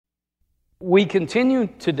We continue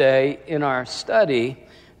today in our study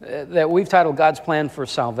that we've titled God's Plan for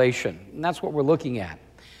Salvation. And that's what we're looking at,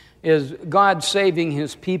 is God saving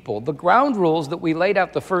His people. The ground rules that we laid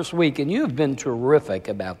out the first week, and you have been terrific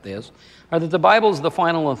about this, are that the Bible is the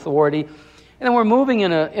final authority, and then we're moving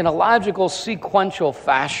in a logical, sequential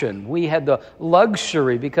fashion. We had the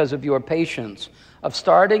luxury, because of your patience, of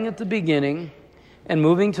starting at the beginning and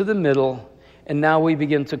moving to the middle, and now we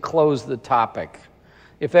begin to close the topic.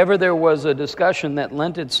 If ever there was a discussion that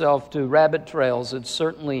lent itself to rabbit trails, it's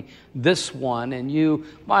certainly this one. And you,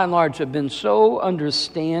 by and large, have been so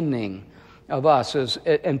understanding of us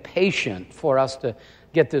and patient for us to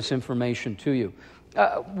get this information to you.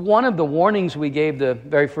 One of the warnings we gave the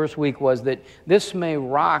very first week was that this may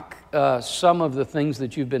rock some of the things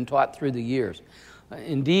that you've been taught through the years.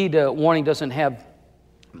 Indeed, warning doesn't have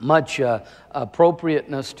much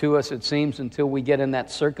appropriateness to us, it seems, until we get in that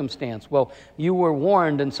circumstance. Well, you were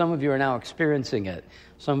warned, and some of you are now experiencing it.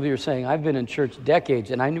 Some of you are saying, I've been in church decades,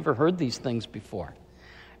 and I never heard these things before.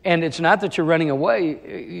 And it's not that you're running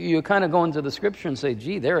away. You kind of go into the Scripture and say,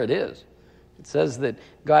 gee, there it is. It says that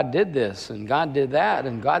God did this, and God did that,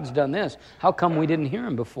 and God's done this. How come we didn't hear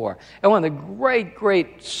Him before? And one of the great,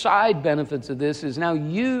 great side benefits of this is now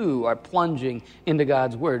you are plunging into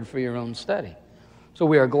God's Word for your own study. So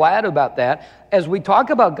we are glad about that. As we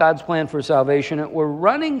talk about God's plan for salvation, we're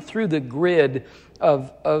running through the grid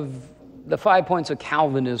of the 5 points of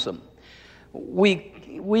Calvinism.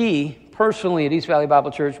 We personally at East Valley Bible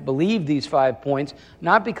Church believe these 5 points,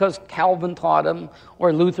 not because Calvin taught them,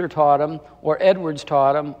 or Luther taught them, or Edwards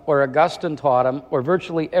taught them, or Augustine taught them, or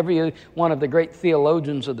virtually every one of the great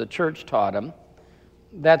theologians of the church taught them.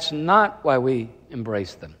 That's not why we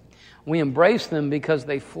embrace them. We embrace them because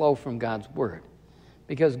they flow from God's Word,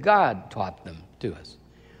 because God taught them to us.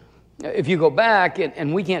 If you go back,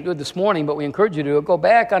 and we can't do it this morning, but we encourage you to do it, go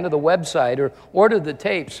back onto the website or order the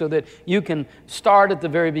tape so that you can start at the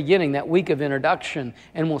very beginning, that week of introduction,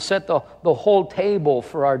 and we'll set the whole table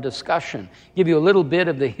for our discussion, give you a little bit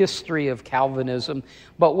of the history of Calvinism.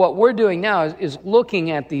 But what we're doing now is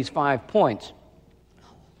looking at these 5 points.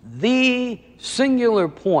 The singular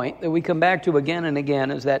point that we come back to again and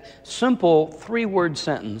again is that simple 3-word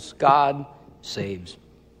sentence, God saves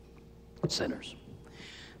sinners.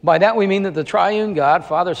 By that we mean that the triune God,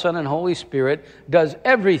 Father, Son, and Holy Spirit, does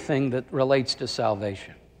everything that relates to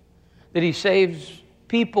salvation. That He saves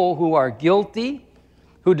people who are guilty,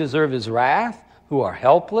 who deserve His wrath, who are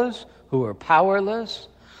helpless, who are powerless,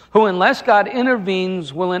 who, unless God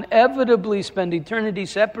intervenes, will inevitably spend eternity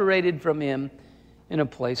separated from Him in a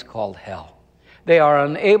place called hell. They are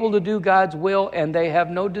unable to do God's will, and they have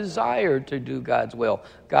no desire to do God's will.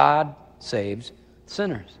 God saves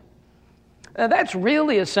sinners. Now, that's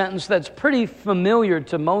really a sentence that's pretty familiar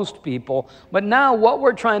to most people, but now what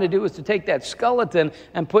we're trying to do is to take that skeleton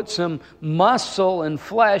and put some muscle and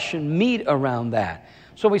flesh and meat around that.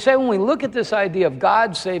 So we say when we look at this idea of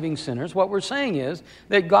God saving sinners, what we're saying is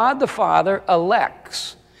that God the Father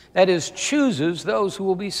elects, that is, chooses those who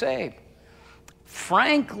will be saved.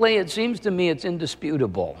 Frankly, it seems to me it's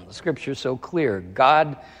indisputable. The Scripture is so clear.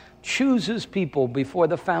 God chooses people before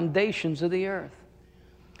the foundations of the earth.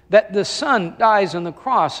 That the Son dies on the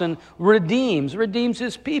cross and redeems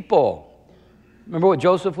His people. Remember what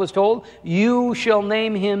Joseph was told? You shall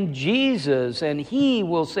name Him Jesus, and He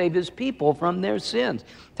will save His people from their sins.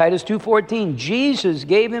 Titus 2:14, Jesus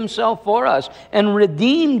gave Himself for us and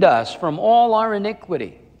redeemed us from all our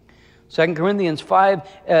iniquity. 2 Corinthians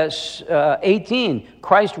 5:18,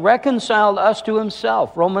 Christ reconciled us to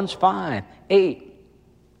Himself. Romans 5:8.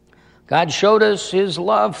 God showed us His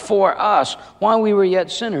love for us. While we were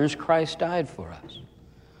yet sinners, Christ died for us.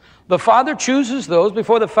 The Father chooses those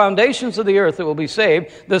before the foundations of the earth that will be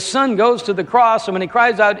saved. The Son goes to the cross, and when He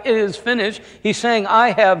cries out, it is finished, He's saying,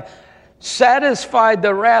 I have satisfied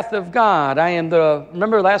the wrath of God. I am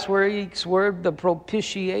remember last week's word, the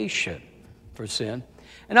propitiation for sin.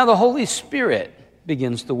 And now the Holy Spirit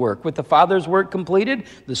begins to work. With the Father's work completed,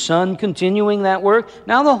 the Son continuing that work,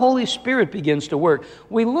 now the Holy Spirit begins to work.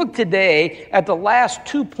 We look today at the last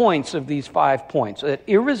 2 points of these 5 points, that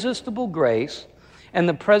irresistible grace and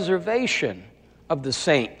the preservation of the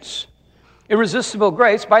saints. Irresistible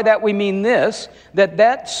grace, by that we mean this,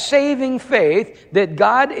 that saving faith that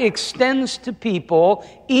God extends to people,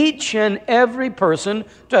 each and every person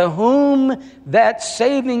to whom that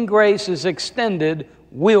saving grace is extended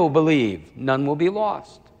will believe. None will be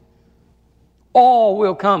lost. All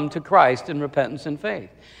will come to Christ in repentance and faith.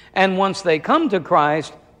 And once they come to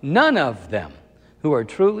Christ, none of them who are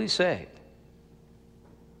truly saved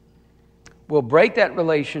will break that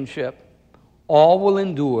relationship. All will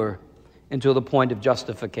endure until the point of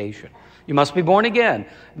justification. You must be born again.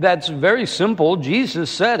 That's very simple. Jesus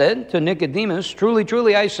said it to Nicodemus. Truly,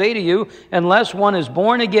 truly, I say to you, unless one is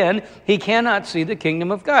born again, he cannot see the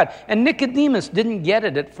kingdom of God. And Nicodemus didn't get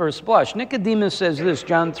it at first blush. Nicodemus says this,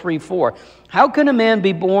 John 3:4. How can a man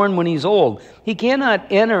be born when he's old? He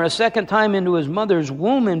cannot enter a second time into his mother's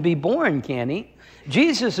womb and be born, can he?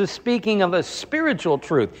 Jesus is speaking of a spiritual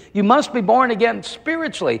truth. You must be born again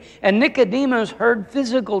spiritually. And Nicodemus heard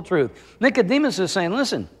physical truth. Nicodemus is saying,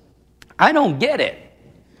 listen, I don't get it.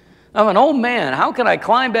 I'm an old man. How can I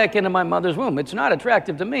climb back into my mother's womb? It's not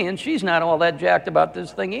attractive to me, and she's not all that jacked about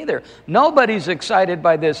this thing either. Nobody's excited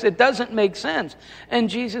by this. It doesn't make sense. And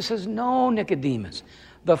Jesus says, no, Nicodemus.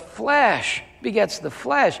 The flesh begets the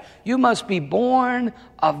flesh. You must be born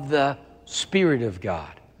of the Spirit of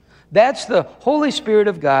God. That's the Holy Spirit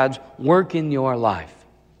of God's work in your life.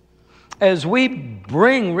 As we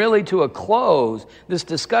bring really to a close this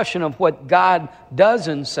discussion of what God does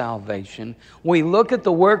in salvation, we look at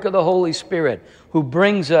the work of the Holy Spirit who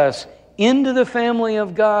brings us into the family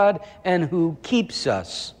of God and who keeps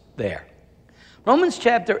us there. Romans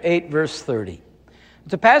chapter 8, verse 30.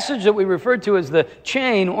 It's a passage that we refer to as the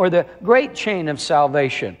chain or the great chain of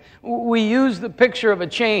salvation. We use the picture of a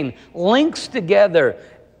chain, links together,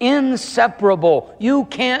 inseparable. You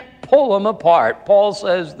can't pull them apart. Paul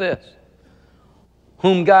says this.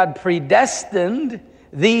 Whom God predestined,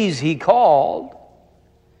 these he called.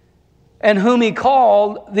 And whom he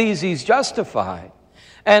called, these he's justified.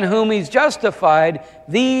 And whom he's justified,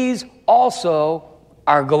 these also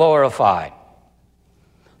are glorified.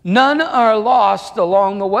 None are lost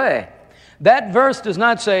along the way. That verse does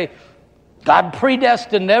not say, God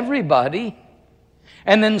predestined everybody,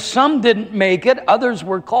 and then some didn't make it, others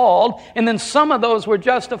were called, and then some of those were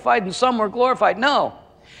justified and some were glorified. No,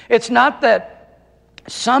 it's not that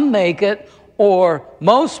some make it, or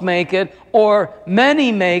most make it, or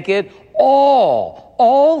many make it.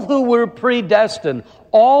 All who were predestined,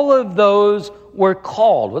 all of those were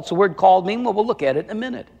called. What's the word called mean? Well, we'll look at it in a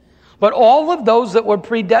minute. But all of those that were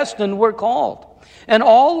predestined were called. And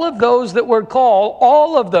all of those that were called,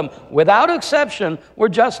 all of them, without exception, were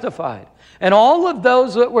justified. And all of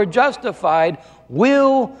those that were justified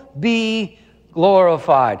will be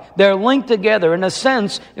glorified. They're linked together. In a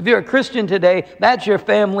sense, if you're a Christian today, that's your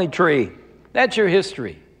family tree. That's your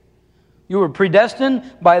history. You were predestined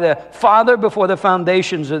by the Father before the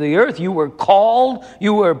foundations of the earth. You were called.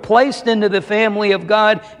 You were placed into the family of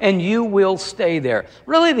God, and you will stay there.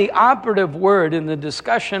 Really, the operative word in the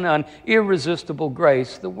discussion on irresistible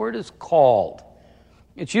grace, the word is called.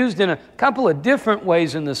 It's used in a couple of different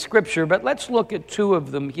ways in the Scripture, but let's look at two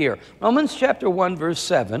of them here. Romans chapter 1, verse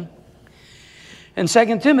 7. And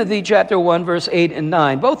 2 Timothy chapter 1, verse 8 and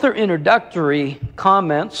 9. Both are introductory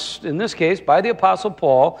comments, in this case, by the Apostle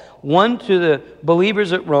Paul, one to the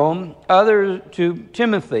believers at Rome, other to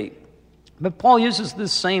Timothy. But Paul uses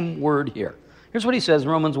this same word here. Here's what he says in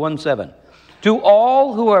Romans 1, 7. To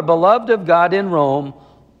all who are beloved of God in Rome,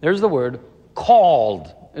 there's the word,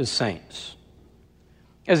 called as saints.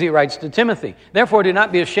 As he writes to Timothy, therefore do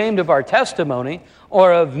not be ashamed of our testimony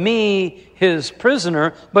or of me, his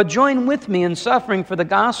prisoner, but join with me in suffering for the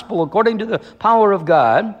gospel according to the power of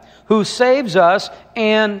God, who saves us,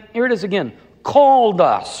 and here it is again, called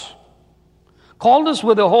us. Called us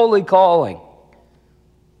with a holy calling.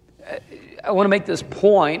 I want to make this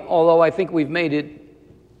point, although I think we've made it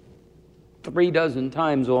 36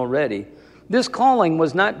 times already. This calling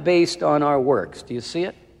was not based on our works. Do you see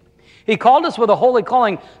it? He called us with a holy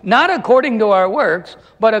calling, not according to our works,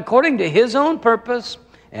 but according to His own purpose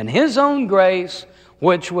and His own grace,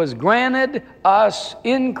 which was granted us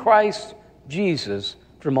in Christ Jesus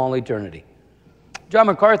from all eternity. John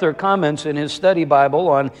MacArthur comments in his study Bible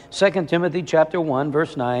on 2 Timothy chapter 1,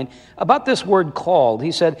 verse 9, about this word called.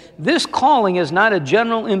 He said, this calling is not a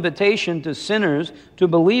general invitation to sinners to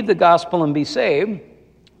believe the gospel and be saved,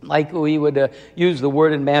 like we would use the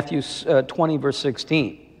word in Matthew 20, verse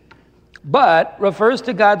 16. But refers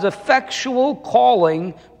to God's effectual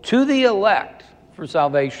calling to the elect for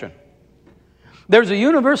salvation. There's a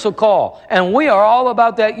universal call, and we are all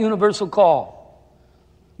about that universal call.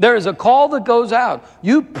 There is a call that goes out.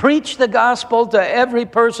 You preach the gospel to every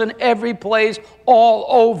person, every place, all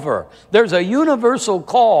over. There's a universal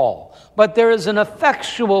call, but there is an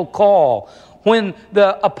effectual call. When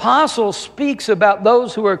the apostle speaks about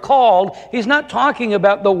those who are called, he's not talking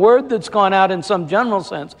about the word that's gone out in some general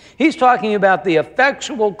sense. He's talking about the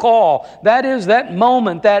effectual call. That is that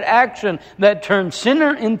moment, that action that turns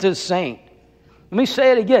sinner into saint. Let me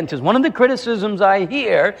say it again, because one of the criticisms I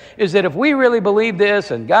hear is that if we really believe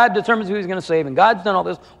this and God determines who He's going to save and God's done all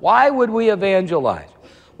this, why would we evangelize?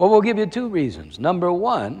 Well, we'll give you 2 reasons. Number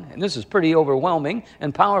 1, and this is pretty overwhelming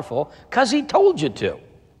and powerful, because he told you to.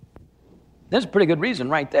 That's a pretty good reason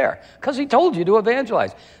right there, because he told you to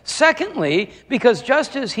evangelize. Secondly, because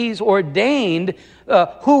just as he's ordained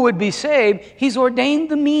who would be saved, he's ordained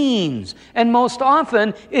the means. And most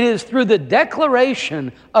often, it is through the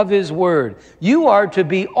declaration of his word. You are to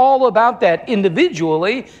be all about that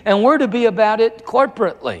individually, and we're to be about it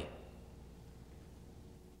corporately.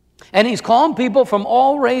 And he's calling people from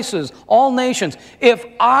all races, all nations. If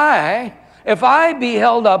I be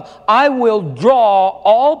held up, I will draw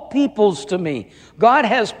all peoples to me. God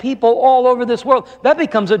has people all over this world. That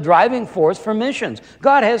becomes a driving force for missions.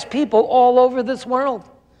 God has people all over this world.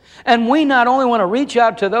 And we not only want to reach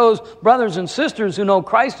out to those brothers and sisters who know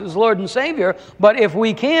Christ as Lord and Savior, but if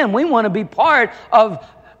we can, we want to be part of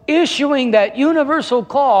issuing that universal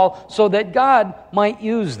call so that God might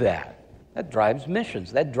use that. That drives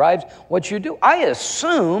missions. That drives what you do. I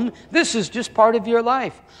assume this is just part of your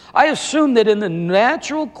life. I assume that in the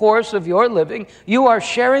natural course of your living, you are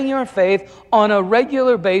sharing your faith on a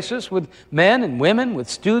regular basis with men and women, with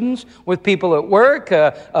students, with people at work,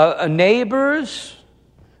 neighbors,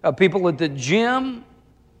 people at the gym,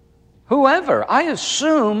 whoever. I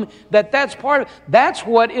assume that that's part of it. That's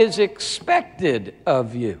what is expected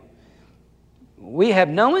of you. We have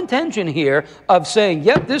no intention here of saying,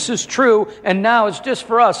 yep, this is true, and now it's just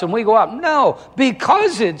for us, and we go out. No,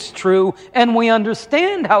 because it's true, and we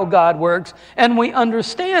understand how God works, and we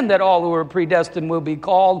understand that all who are predestined will be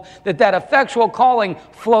called, that effectual calling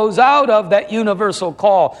flows out of that universal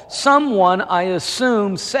call. Someone, I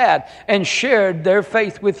assume, sat and shared their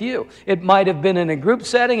faith with you. It might have been in a group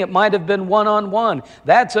setting. It might have been one-on-one.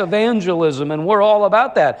 That's evangelism, and we're all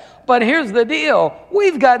about that. But here's the deal.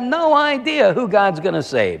 We've got no idea who God's going to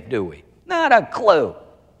save, do we? Not a clue.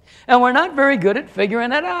 And we're not very good at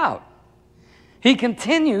figuring it out. He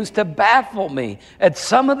continues to baffle me at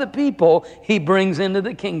some of the people he brings into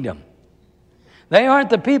the kingdom. They aren't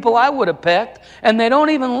the people I would have picked, and they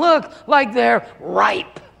don't even look like they're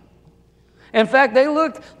ripe. In fact, they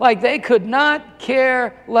looked like they could not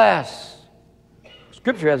care less.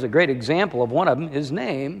 Scripture has a great example of one of them. His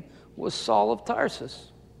name was Saul of Tarsus.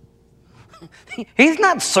 He's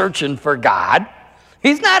not searching for God.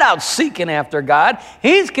 He's not out seeking after God.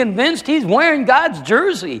 He's convinced he's wearing God's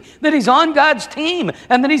jersey, that he's on God's team,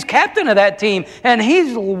 and that he's captain of that team. And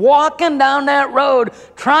he's walking down that road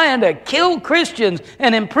trying to kill Christians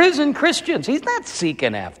and imprison Christians. He's not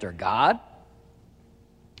seeking after God.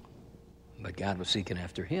 But God was seeking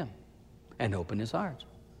after him and opened his heart.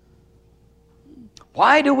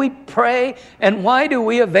 Why do we pray and why do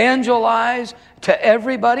we evangelize to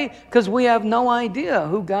everybody? Because we have no idea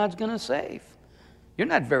who God's going to save. You're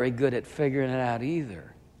not very good at figuring it out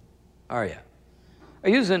either, are you? I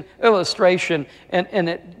use an illustration, and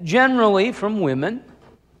it generally from women.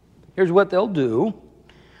 Here's what they'll do.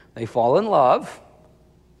 They fall in love.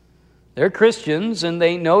 They're Christians, and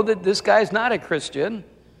they know that this guy's not a Christian.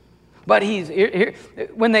 But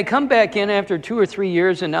when they come back in after 2 or 3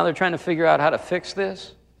 years and now they're trying to figure out how to fix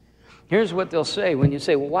this, here's what they'll say. When you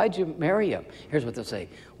say, well, why'd you marry him? Here's what they'll say.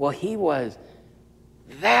 Well, he was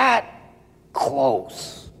that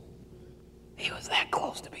close. He was that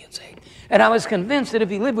close to being saved. And I was convinced that if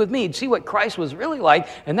he lived with me, he'd see what Christ was really like,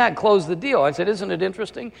 and that closed the deal. I said, isn't it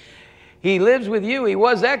interesting? He lives with you. He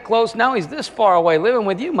was that close. Now he's this far away. Living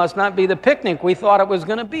with you must not be the picnic we thought it was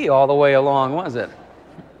going to be all the way along, was it?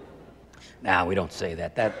 Now, we don't say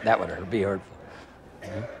that. That would be hurtful.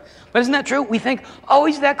 But isn't that true? We think, oh,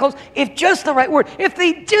 he's that close. If just the right word, if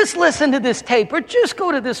they just listen to this tape, or just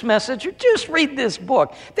go to this message, or just read this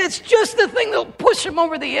book, that's just the thing that'll push him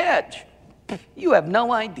over the edge. You have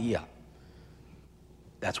no idea.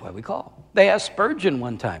 That's why we call. They asked Spurgeon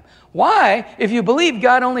one time, why, if you believe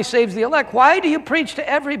God only saves the elect, why do you preach to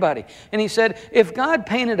everybody? And he said, if God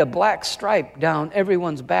painted a black stripe down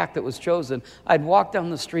everyone's back that was chosen, I'd walk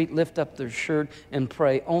down the street, lift up their shirt, and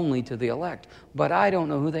pray only to the elect. But I don't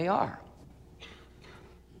know who they are.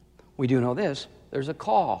 We do know this. There's a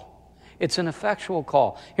call. It's an effectual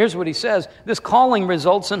call. Here's what he says. This calling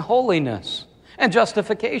results in holiness and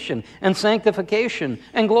justification and sanctification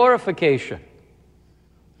and glorification.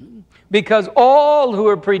 Because all who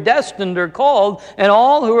are predestined are called, and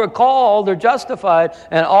all who are called are justified,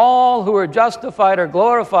 and all who are justified are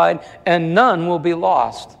glorified, and none will be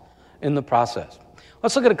lost in the process.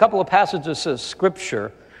 Let's look at a couple of passages of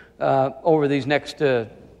Scripture over these next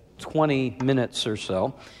 20 minutes or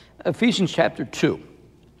so. Ephesians chapter 2.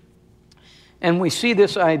 And we see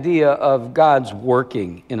this idea of God's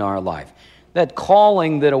working in our life. That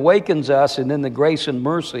calling that awakens us, and then the grace and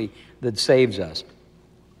mercy that saves us.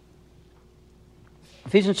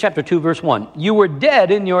 Ephesians chapter 2, verse 1. You were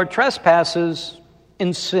dead in your trespasses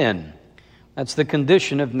and sin. That's the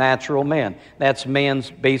condition of natural man. That's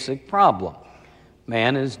man's basic problem.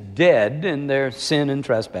 Man is dead in their sin and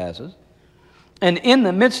trespasses. And in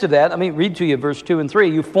the midst of that, let me read to you verse 2 and 3.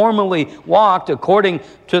 You formerly walked according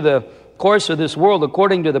to the course of this world,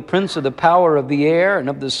 according to the prince of the power of the air and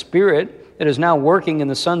of the spirit that is now working in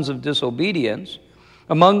the sons of disobedience.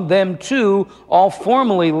 Among them too, all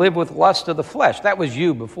formerly lived with lust of the flesh. That was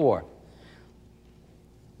you before.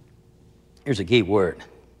 Here's a key word.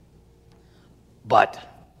 But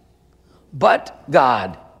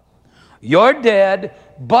God. You're dead,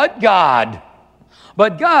 but God.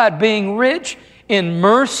 But God, being rich in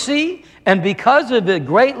mercy, and because of the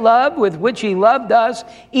great love with which He loved us,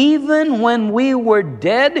 even when we were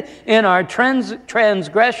dead in our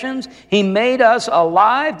transgressions, He made us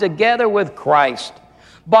alive together with Christ.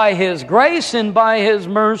 By His grace and by His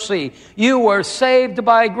mercy, you were saved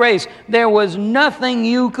by grace. There was nothing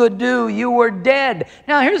you could do. You were dead.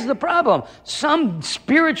 Now, here's the problem. Some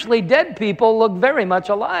spiritually dead people look very much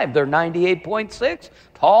alive. They're 98.6,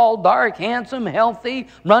 tall, dark, handsome, healthy,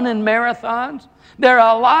 running marathons. They're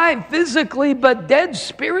alive physically, but dead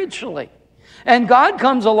spiritually. And God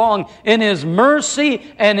comes along in His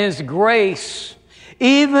mercy and His grace,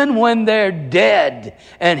 even when they're dead,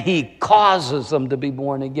 and He causes them to be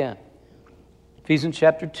born again. Ephesians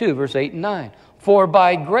chapter 2, verse 8 and 9. For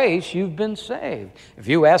by grace you've been saved. If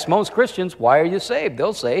you ask most Christians, why are you saved?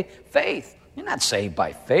 They'll say, faith. You're not saved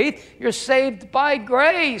by faith. You're saved by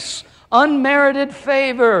grace. Unmerited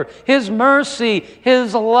favor, His mercy,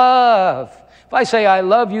 His love. If I say I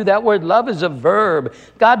love you, that word love is a verb.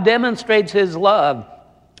 God demonstrates His love.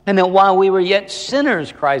 And that while we were yet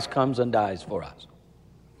sinners, Christ comes and dies for us.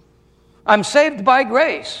 I'm saved by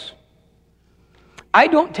grace. I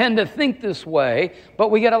don't tend to think this way, but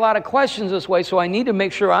we get a lot of questions this way, so I need to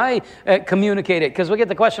make sure I communicate it, because we get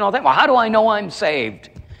the question all the time, well, how do I know I'm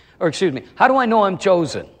saved? Or excuse me, how do I know I'm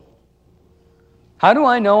chosen? How do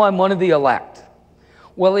I know I'm one of the elect?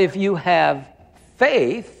 Well, if you have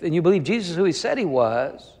faith and you believe Jesus is who He said He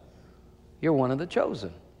was, you're one of the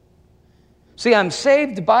chosen. See, I'm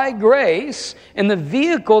saved by grace, and the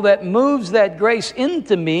vehicle that moves that grace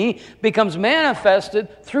into me becomes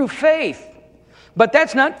manifested through faith. But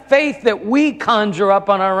that's not faith that we conjure up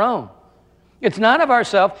on our own. It's not of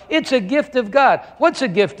ourselves. It's a gift of God. What's a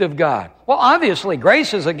gift of God? Well, obviously,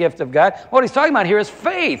 grace is a gift of God. What He's talking about here is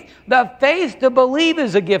faith. The faith to believe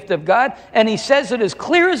is a gift of God, and He says it as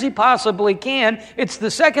clear as He possibly can. It's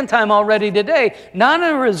the second time already today. Not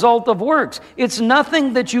a result of works. It's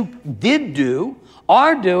nothing that you did do,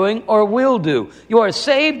 are doing, or will do. You are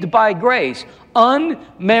saved by grace,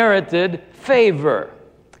 unmerited favor.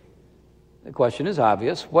 The question is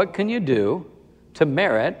obvious. What can you do to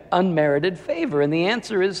merit unmerited favor? And the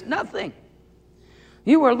answer is nothing.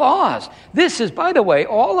 You were lost. This is, by the way,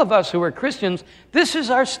 all of us who are Christians, this is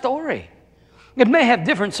our story. It may have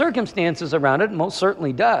different circumstances around it, most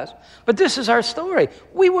certainly does, but this is our story.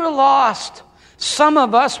 We were lost. Some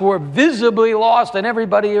of us were visibly lost and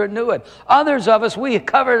everybody here knew it. Others of us, we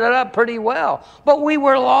covered it up pretty well. But we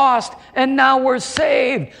were lost and now we're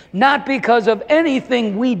saved, not because of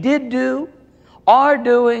anything we did do, are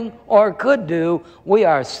doing, or could do. We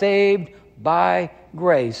are saved by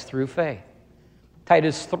grace through faith.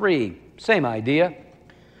 Titus 3, same idea.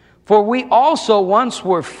 For we also once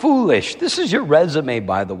were foolish. This is your resume,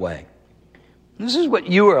 by the way. This is what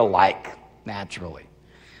you are like, naturally.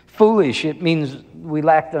 Foolish, it means we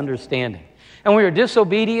lacked understanding. And we were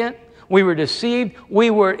disobedient, we were deceived, we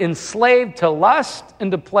were enslaved to lust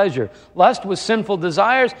and to pleasure. Lust was sinful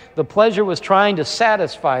desires, the pleasure was trying to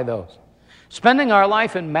satisfy those. Spending our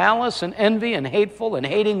life in malice and envy and hateful and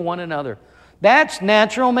hating one another. That's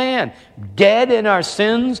natural man. Dead in our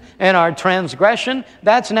sins and our transgression,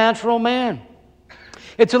 that's natural man.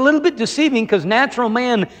 It's a little bit deceiving because natural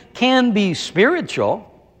man can be spiritual.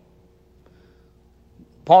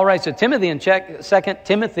 Paul writes to Timothy in 2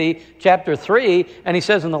 Timothy chapter 3, and he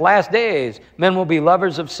says, in the last days, men will be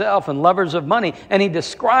lovers of self and lovers of money. And he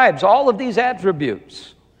describes all of these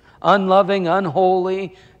attributes. Unloving,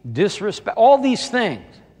 unholy, disrespect, all these things.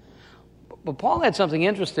 But Paul had something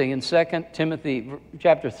interesting in 2 Timothy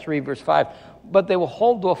chapter 3, verse 5. But they will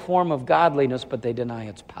hold to a form of godliness, but they deny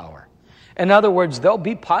its power. In other words, they'll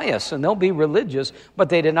be pious and they'll be religious, but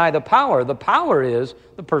they deny the power. The power is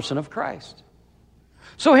the person of Christ.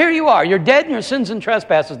 So here you are. You're dead in your sins and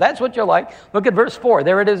trespasses. That's what you're like. Look at verse 4.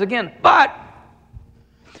 There it is again. But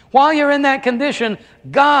while you're in that condition,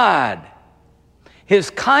 God, His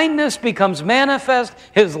kindness becomes manifest,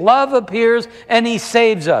 His love appears, and He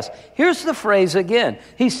saves us. Here's the phrase again.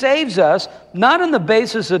 He saves us not on the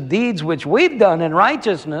basis of deeds which we've done in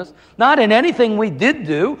righteousness, not in anything we did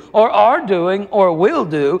do or are doing or will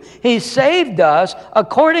do. He saved us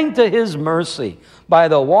according to His mercy, by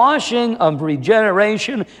the washing of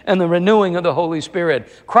regeneration and the renewing of the Holy Spirit.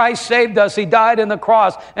 Christ saved us. He died on the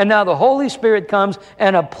cross. And now the Holy Spirit comes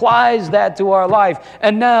and applies that to our life.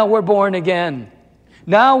 And now we're born again.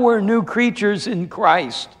 Now we're new creatures in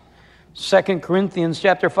Christ. 2 Corinthians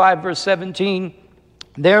chapter 5, verse 17.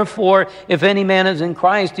 Therefore, if any man is in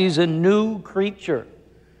Christ, he's a new creature.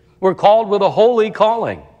 We're called with a holy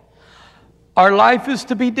calling. Our life is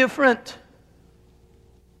to be different.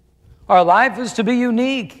 Our life is to be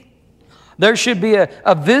unique. There should be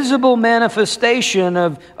a visible manifestation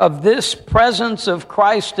of this presence of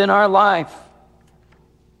Christ in our life.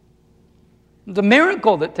 The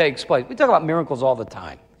miracle that takes place. We talk about miracles all the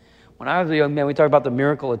time. When I was a young man, we talked about the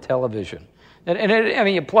miracle of television. I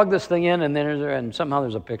mean, you plug this thing in, and somehow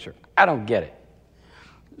there's a picture. I don't get it.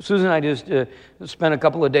 Susan and I just spent a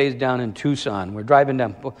couple of days down in Tucson. We're driving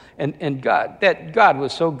down, and God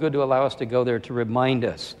was so good to allow us to go there to remind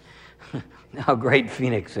us how great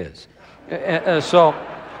Phoenix is. So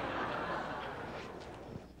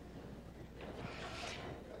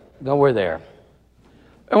we're there.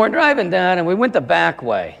 And we're driving down, and we went the back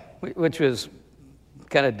way, which was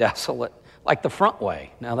kind of desolate, like the front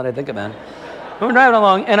way, now that I think about it. And we're driving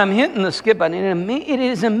along, and I'm hitting the skip button, and it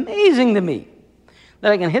is amazing to me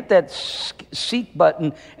that I can hit that seat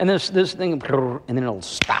button, and this thing, and then it'll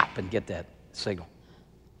stop and get that signal.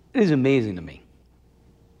 It is amazing to me.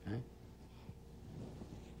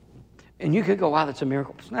 And you could go, wow, that's a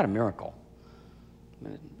miracle. It's not a miracle.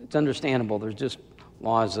 It's understandable. There's just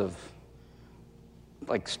laws of,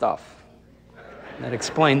 like, stuff that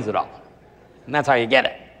explains it all. And that's how you get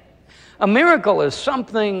it. A miracle is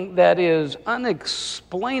something that is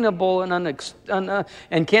unexplainable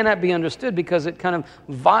and cannot be understood because it kind of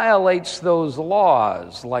violates those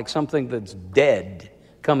laws, like something that's dead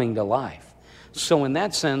coming to life. So in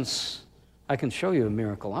that sense, I can show you a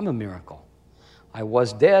miracle. I'm a miracle. I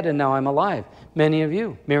was dead and now I'm alive. Many of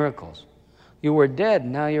you, miracles. You were dead,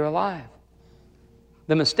 now you're alive.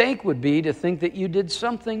 The mistake would be to think that you did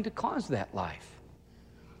something to cause that life.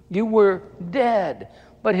 You were dead,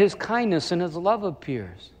 but His kindness and His love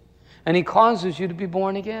appears, and He causes you to be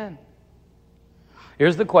born again.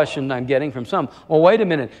 Here's the question I'm getting from some. Well, wait a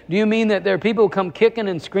minute. Do you mean that there are people who come kicking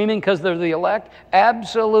and screaming because they're the elect?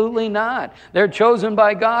 Absolutely not. They're chosen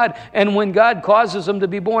by God, and when God causes them to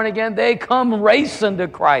be born again, they come racing to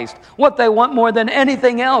Christ. What they want more than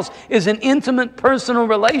anything else is an intimate, personal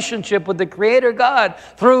relationship with the Creator God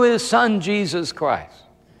through His Son, Jesus Christ.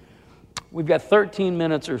 We've got 13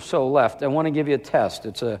 minutes or so left. I want to give you a test.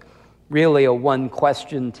 It's really a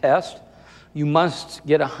one-question test. You must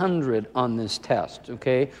get 100 on this test,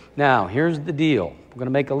 okay? Now, here's the deal. We're going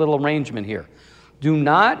to make a little arrangement here. Do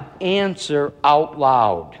not answer out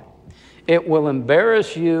loud. It will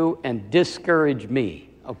embarrass you and discourage me,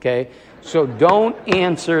 okay? So don't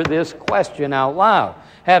answer this question out loud.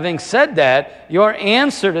 Having said that, your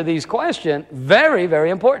answer to these questions, very, very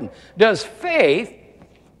important. Does faith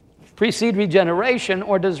precede regeneration,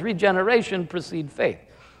 or does regeneration precede faith?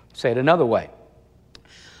 Say it another way.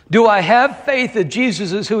 Do I have faith that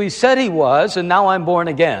Jesus is who He said He was, and now I'm born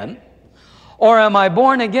again? Or am I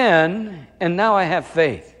born again, and now I have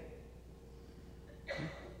faith?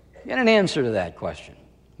 Get an answer to that question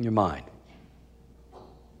in your mind.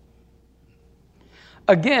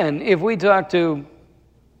 Again, if we talk to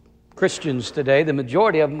Christians today, the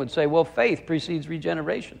majority of them would say, well, faith precedes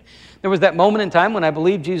regeneration. There was that moment in time when I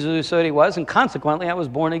believed Jesus who said He was, and consequently I was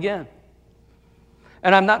born again.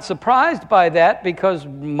 And I'm not surprised by that because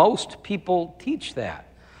most people teach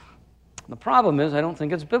that. The problem is I don't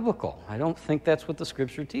think it's biblical. I don't think that's what the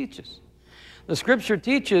Scripture teaches. The Scripture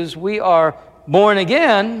teaches we are born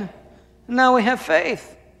again, and now we have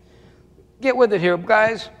faith. Get with it here,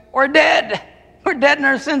 guys. We're dead. We're dead in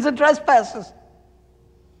our sins and trespasses.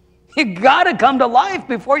 You got to come to life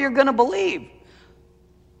before you're going to believe.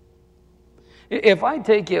 If I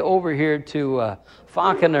take you over here to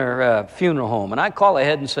Falconer Funeral Home and I call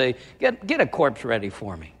ahead and say, get a corpse ready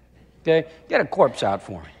for me, okay? Get a corpse out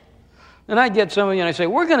for me. And I get some of you and I say,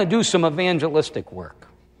 we're going to do some evangelistic work.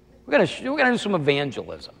 We're going to do some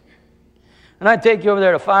evangelism. And I take you over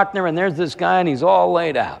there to Falconer and there's this guy and he's all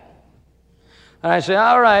laid out. And I say,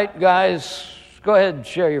 all right, guys, go ahead and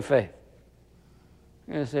share your faith.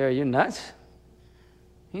 You're going to say, are you nuts?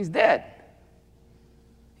 He's dead.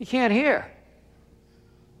 He can't hear.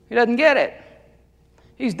 He doesn't get it.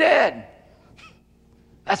 He's dead.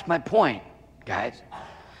 That's my point, guys.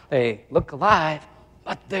 They look alive,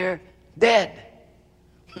 but they're dead.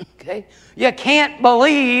 Okay? You can't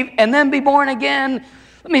believe and then be born again.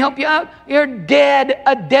 Let me help you out. You're dead.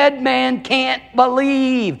 A dead man can't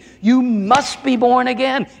believe. You must be born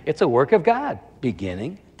again. It's a work of God,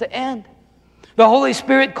 beginning to end. The Holy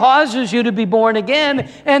Spirit causes you to be born again,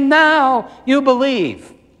 and now you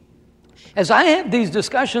believe. As I have these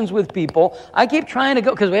discussions with people, I keep trying to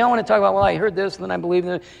go, because we all want to talk about, well, I heard this, and then I believe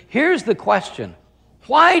in it. Here's the question.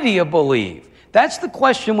 Why do you believe? That's the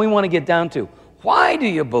question we want to get down to. Why do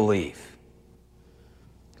you believe?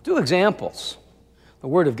 2 examples. The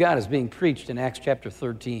Word of God is being preached in Acts chapter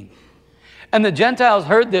 13. And the Gentiles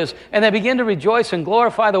heard this, and they began to rejoice and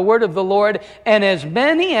glorify the word of the Lord, and as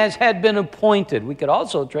many as had been appointed, we could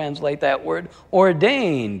also translate that word,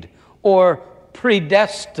 ordained or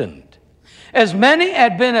predestined. As many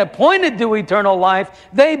had been appointed to eternal life,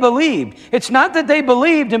 they believed. It's not that they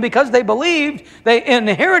believed, and because they believed, they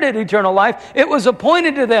inherited eternal life. It was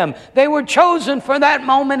appointed to them. They were chosen for that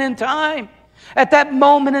moment in time. At that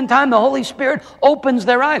moment in time, the Holy Spirit opens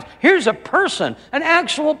their eyes. Here's a person, an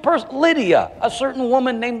actual person, Lydia, a certain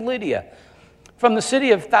woman named Lydia, from the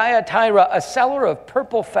city of Thyatira, a seller of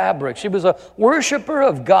purple fabric. She was a worshiper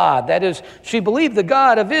of God. That is, she believed the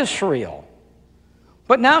God of Israel.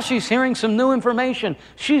 But now she's hearing some new information.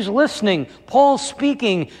 She's listening. Paul's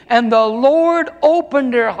speaking, and the Lord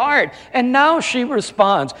opened her heart, and now she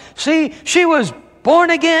responds. See, she was born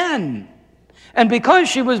again. And because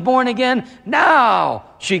she was born again, now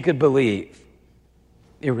she could believe.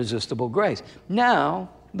 Irresistible grace. Now,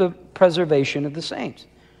 the preservation of the saints.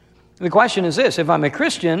 The question is this: if I'm a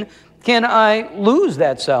Christian, can I lose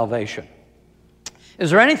that salvation?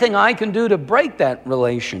 Is there anything I can do to break that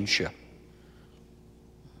relationship?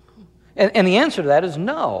 And the answer to that is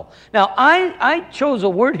no. Now, I chose a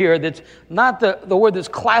word here that's not the word that's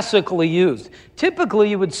classically used. Typically,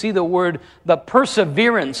 you would see the word, the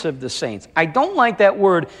perseverance of the saints. I don't like that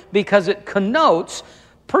word because it connotes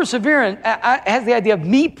perseverance, has the idea of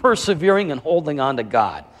me persevering and holding on to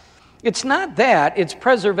God. It's not that, it's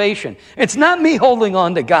preservation. It's not me holding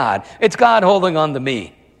on to God, it's God holding on to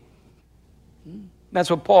me. That's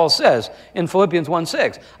what Paul says in Philippians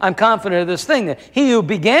 1:6. I'm confident of this thing, that he who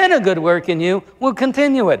began a good work in you will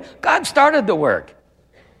continue it. God started the work,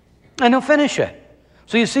 and he'll finish it.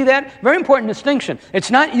 So you see that? Very important distinction. It's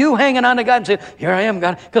not you hanging on to God and saying, here I am,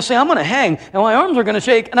 God. Because see, I'm going to hang, and my arms are going to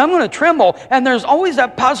shake, and I'm going to tremble, and there's always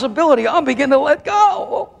that possibility I'll begin to let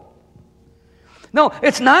go. No,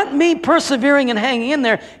 it's not me persevering and hanging in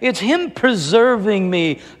there. It's him preserving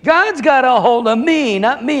me. God's got a hold of me,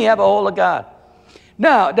 not me have a hold of God.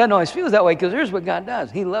 Now, it doesn't always feel that way, because here's what God does.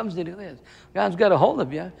 He loves to do this. God's got a hold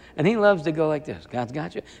of you, and he loves to go like this. God's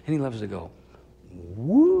got you, and he loves to go,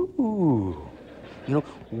 woo. You know,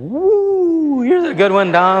 woo. Here's a good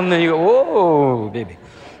one, Dom. Then you go, whoa, baby.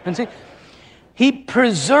 And see, he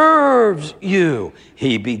preserves you.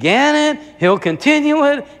 He began it. He'll continue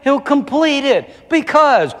it. He'll complete it.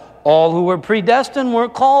 Because all who were predestined were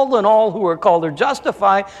called, and all who are called are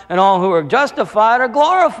justified, and all who are justified are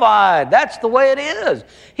glorified. That's the way it is.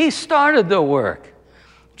 He started the work.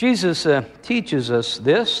 Jesus teaches us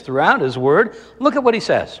this throughout his word. Look at what he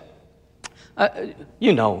says.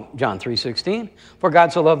 You know John 3:16. For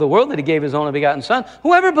God so loved the world that he gave his only begotten Son.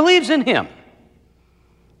 Whoever believes in him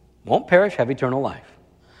won't perish, have eternal life.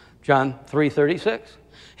 John 3:36.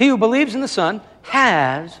 He who believes in the Son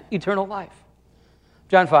has eternal life.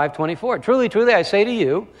 John 5:24. Truly, truly, I say to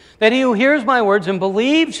you, that he who hears my words and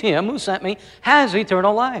believes him who sent me has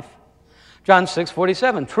eternal life. John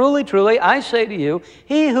 6:47. Truly, truly, I say to you,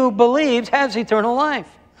 he who believes has eternal life.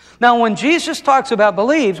 Now, when Jesus talks about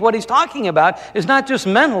believes, what he's talking about is not just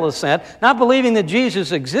mental assent, not believing that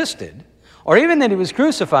Jesus existed, or even that he was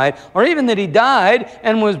crucified, or even that he died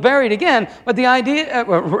and was buried again, but the idea,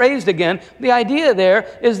 raised again, the idea there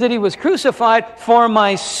is that he was crucified for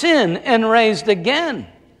my sin and raised again.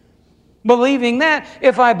 Believing that,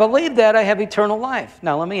 if I believe that, I have eternal life.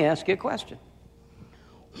 Now, let me ask you a question.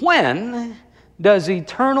 When does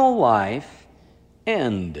eternal life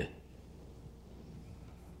end?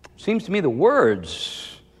 Seems to me the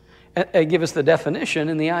words give us the definition,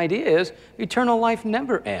 and the idea is eternal life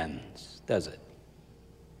never ends, does it?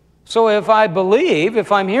 So if I believe,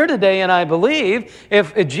 if I'm here today and I believe,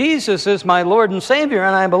 if Jesus is my Lord and Savior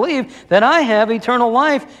and I believe that I have eternal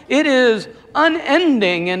life, it is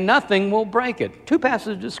unending and nothing will break it. 2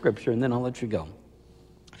 passages of Scripture, and then I'll let you go.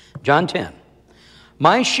 John 10.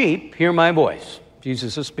 My sheep hear my voice.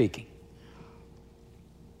 Jesus is speaking.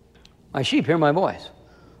 My sheep hear my voice.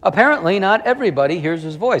 Apparently, not everybody hears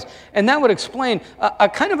his voice. And that would explain a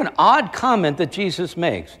kind of an odd comment that Jesus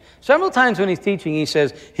makes. Several times when he's teaching, he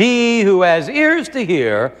says, "He who has ears to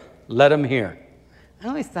hear, let him hear." I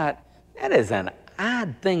always thought, that is an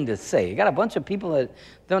odd thing to say. You got a bunch of people that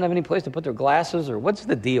don't have any place to put their glasses, or what's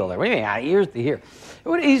the deal there? What do you mean, ears to hear?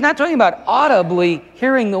 He's not talking about audibly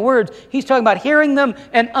hearing the words. He's talking about hearing them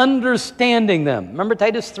and understanding them. Remember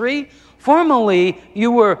Titus 3? Formerly,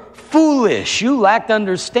 you were foolish. You lacked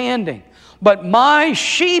understanding. But my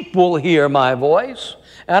sheep will hear my voice,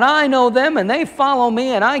 and I know them, and they follow me,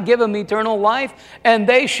 and I give them eternal life, and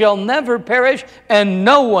they shall never perish, and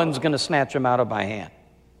no one's going to snatch them out of my hand.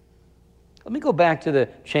 Let me go back to the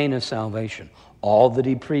chain of salvation. All that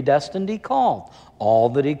he predestined, he called. All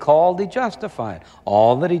that he called, he justified.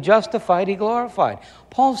 All that he justified, he glorified.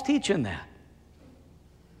 Paul's teaching that.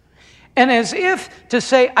 And as if to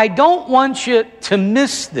say, I don't want you to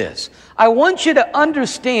miss this. I want you to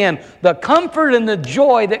understand the comfort and the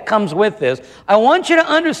joy that comes with this. I want you to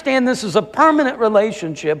understand this is a permanent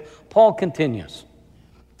relationship. Paul continues.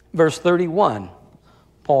 Verse 31,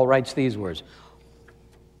 Paul writes these words.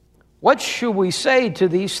 What should we say to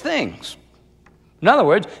these things? In other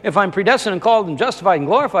words, if I'm predestined and called and justified and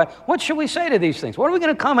glorified, what should we say to these things? What are we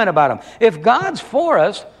going to comment about them? If God's for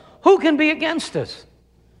us, who can be against us?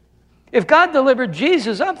 If God delivered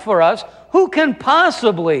Jesus up for us, who can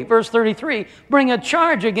possibly, verse 33, bring a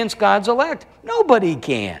charge against God's elect? Nobody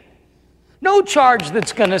can. No charge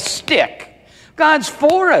that's going to stick. God's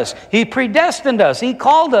for us. He predestined us. He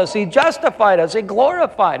called us. He justified us. He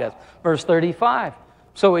glorified us. Verse 35.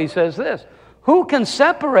 So he says this, who can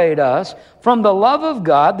separate us from the love of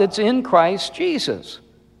God that's in Christ Jesus?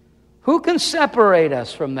 Who can separate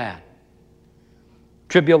us from that?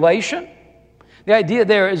 Tribulation? The idea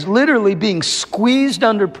there is literally being squeezed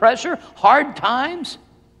under pressure, hard times,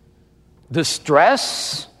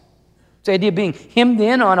 distress. It's the idea of being hemmed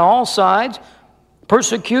in on all sides,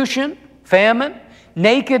 persecution, famine,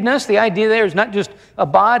 nakedness. The idea there is not just a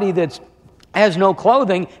body that has no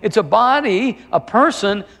clothing. It's a body, a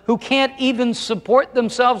person who can't even support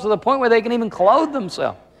themselves to the point where they can even clothe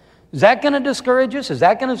themselves. Is that going to discourage us? Is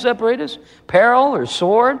that going to separate us? Peril or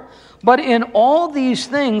sword? But in all these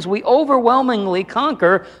things we overwhelmingly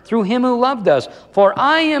conquer through him who loved us. For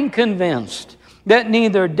I am convinced that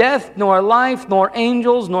neither death, nor life, nor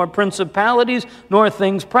angels, nor principalities, nor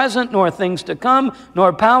things present, nor things to come,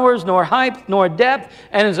 nor powers, nor height, nor depth,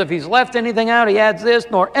 and as if he's left anything out, he adds this,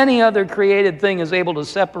 nor any other created thing is able to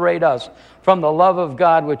separate us from the love of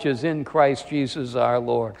God which is in Christ Jesus our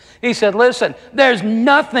Lord. He said, listen, there's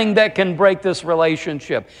nothing that can break this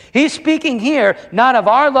relationship. He's speaking here not of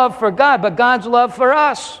our love for God, but God's love for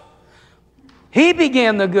us. He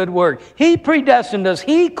began the good work. He predestined us.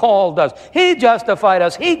 He called us. He justified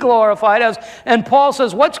us. He glorified us. And Paul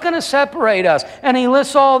says, what's going to separate us? And he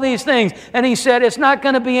lists all these things. And he said, it's not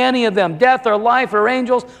going to be any of them. Death or life or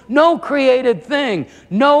angels. No created thing.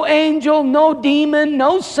 No angel, no demon,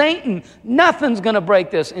 no Satan. Nothing's going to break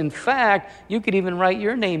this. In fact, you could even write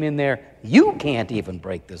your name in there. You can't even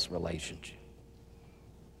break this relationship.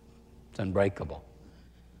 It's unbreakable.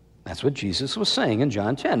 That's what Jesus was saying in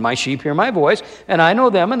John 10. My sheep hear my voice, and I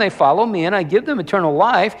know them, and they follow me, and I give them eternal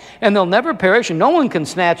life, and they'll never perish, and no one can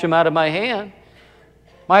snatch them out of my hand.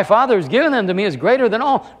 My Father has given them to me is greater than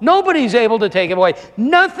all. Nobody's able to take it away.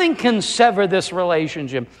 Nothing can sever this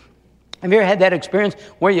relationship. Have you ever had that experience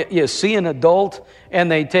where you see an adult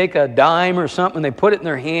and they take a dime or something and they put it in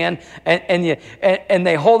their hand and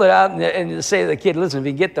they hold it out and you say to the kid, listen, if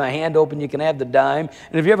you get the hand open, you can have the dime.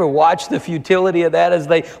 And have you ever watched the futility of that as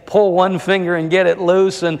they pull one finger and get it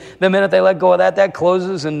loose, and the minute they let go of that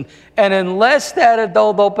closes, and unless that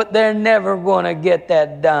adult open, they're never going to get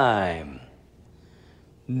that dime.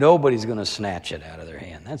 Nobody's going to snatch it out of their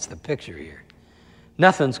hand. That's the picture here.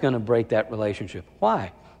 Nothing's going to break that relationship.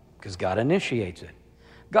 Why? Because God initiates it.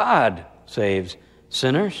 God saves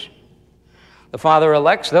sinners. The Father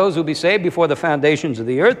elects those who be saved before the foundations of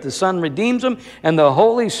the earth. The Son redeems them, and the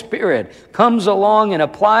Holy Spirit comes along and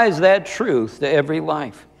applies that truth to every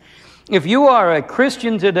life. If you are a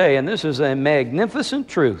Christian today, and this is a magnificent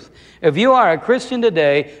truth, if you are a Christian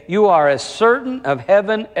today, you are as certain of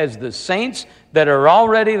heaven as the saints that are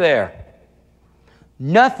already there.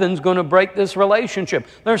 Nothing's going to break this relationship.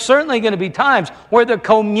 There's certainly going to be times where the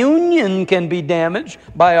communion can be damaged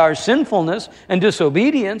by our sinfulness and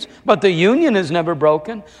disobedience, but the union is never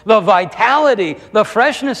broken. The vitality, the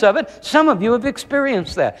freshness of it, some of you have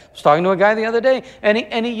experienced that. I was talking to a guy the other day,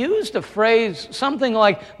 and he used a phrase, something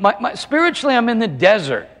like, spiritually I'm in the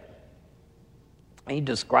desert. And he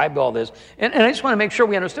described all this, and I just want to make sure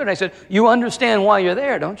we understood. I said, you understand why you're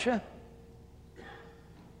there, don't you?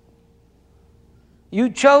 You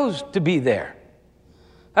chose to be there.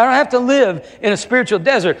 I don't have to live in a spiritual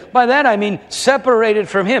desert. By that I mean separated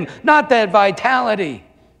from Him, not that vitality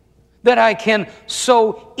that I can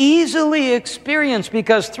so easily experience,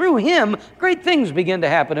 because through Him, great things begin to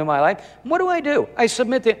happen in my life. What do? I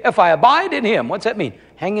submit to Him. If I abide in Him, what's that mean?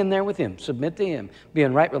 Hang in there with Him, submit to Him, be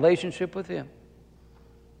in right relationship with Him.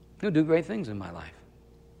 He'll do great things in my life.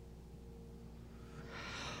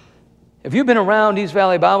 If you've been around East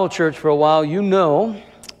Valley Bible Church for a while, you know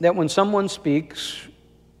that when someone speaks,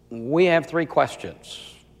 we have 3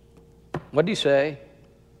 questions. What do you say?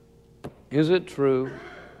 Is it true?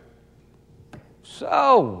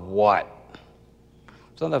 So what?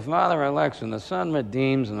 So the Father elects and the Son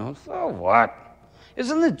redeems, and so what?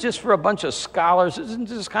 Isn't it just for a bunch of scholars? Isn't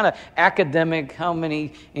it just kind of academic? How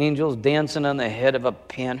many angels dancing on the head of a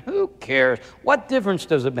pin? Who cares? What difference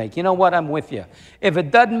does it make? You know what? I'm with you. If it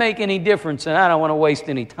doesn't make any difference, then I don't want to waste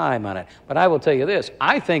any time on it. But I will tell you this.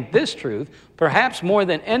 I think this truth, perhaps more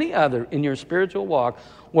than any other in your spiritual walk,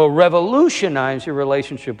 will revolutionize your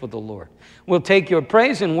relationship with the Lord. Will take your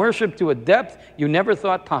praise and worship to a depth you never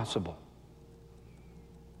thought possible.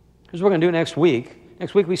 Here's what we're going to do next week.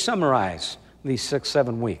 Next week we summarize these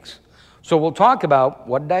 6-7 weeks. So we'll talk about,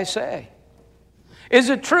 what did I say? Is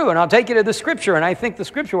it true? And I'll take you to the Scripture, and I think the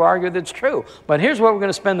Scripture will argue that it's true. But here's what we're going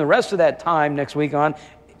to spend the rest of that time next week on.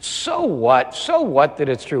 So what? So what that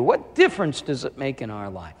it's true? What difference does it make in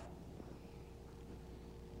our life?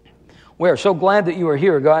 We are so glad that you are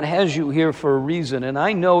here. God has you here for a reason. And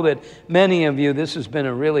I know that many of you, this has been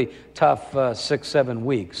a really tough 6-7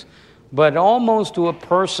 weeks. But almost to a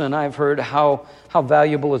person, I've heard how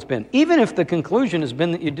valuable it's been. Even if the conclusion has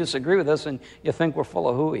been that you disagree with us and you think we're full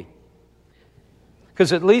of hooey.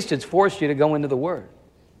 Because at least it's forced you to go into the Word.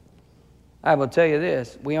 I will tell you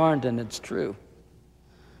this, we aren't, and it's true.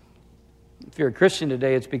 If you're a Christian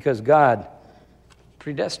today, it's because God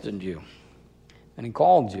predestined you. And He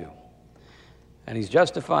called you. And He's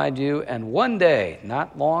justified you. And one day,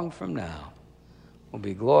 not long from now, will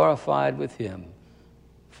be glorified with Him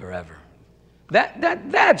forever.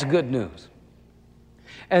 That's good news.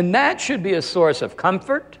 And that should be a source of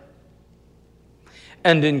comfort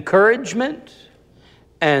and encouragement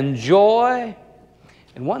and joy.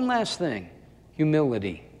 And one last thing,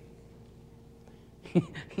 humility.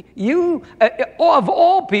 You, of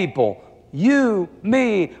all people, you,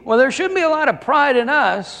 me, well, there shouldn't be a lot of pride in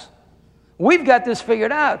us. We've got this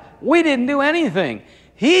figured out. We didn't do anything.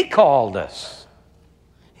 He called us.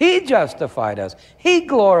 He justified us. He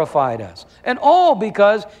glorified us. And all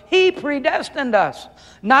because He predestined us.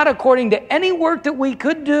 Not according to any work that we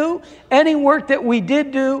could do, any work that we did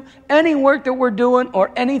do, any work that we're doing,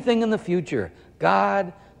 or anything in the future.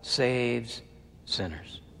 God saves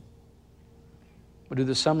sinners. We'll do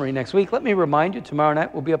the summary next week. Let me remind you, tomorrow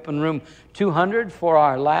night we'll be up in room 200 for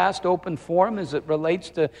our last open forum as it relates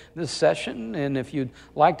to this session. And if you'd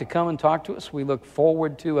like to come and talk to us, we look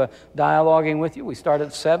forward to dialoguing with you. We start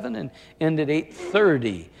at 7 and end at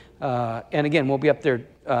 8:30. And again, we'll be up there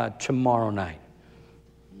tomorrow night.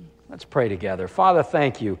 Let's pray together. Father,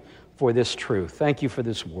 thank you for this truth. Thank you for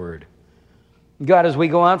this word. God, as we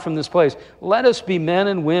go out from this place, let us be men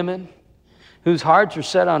and women whose hearts are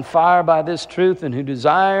set on fire by this truth and who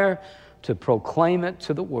desire to proclaim it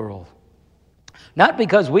to the world. Not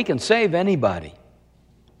because we can save anybody.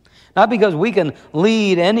 Not because we can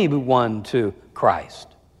lead anyone to Christ.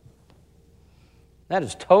 That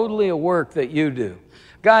is totally a work that you do.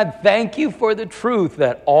 God, thank you for the truth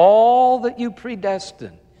that all that you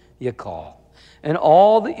predestine, you call. And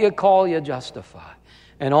all that you call, you justify.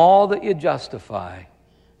 And all that you justify,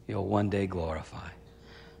 you'll one day glorify.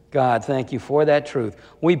 God, thank you for that truth.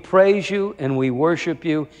 We praise you and we worship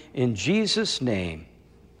you in Jesus' name.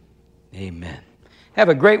 Amen. Have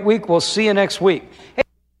a great week. We'll see you next week. Hey,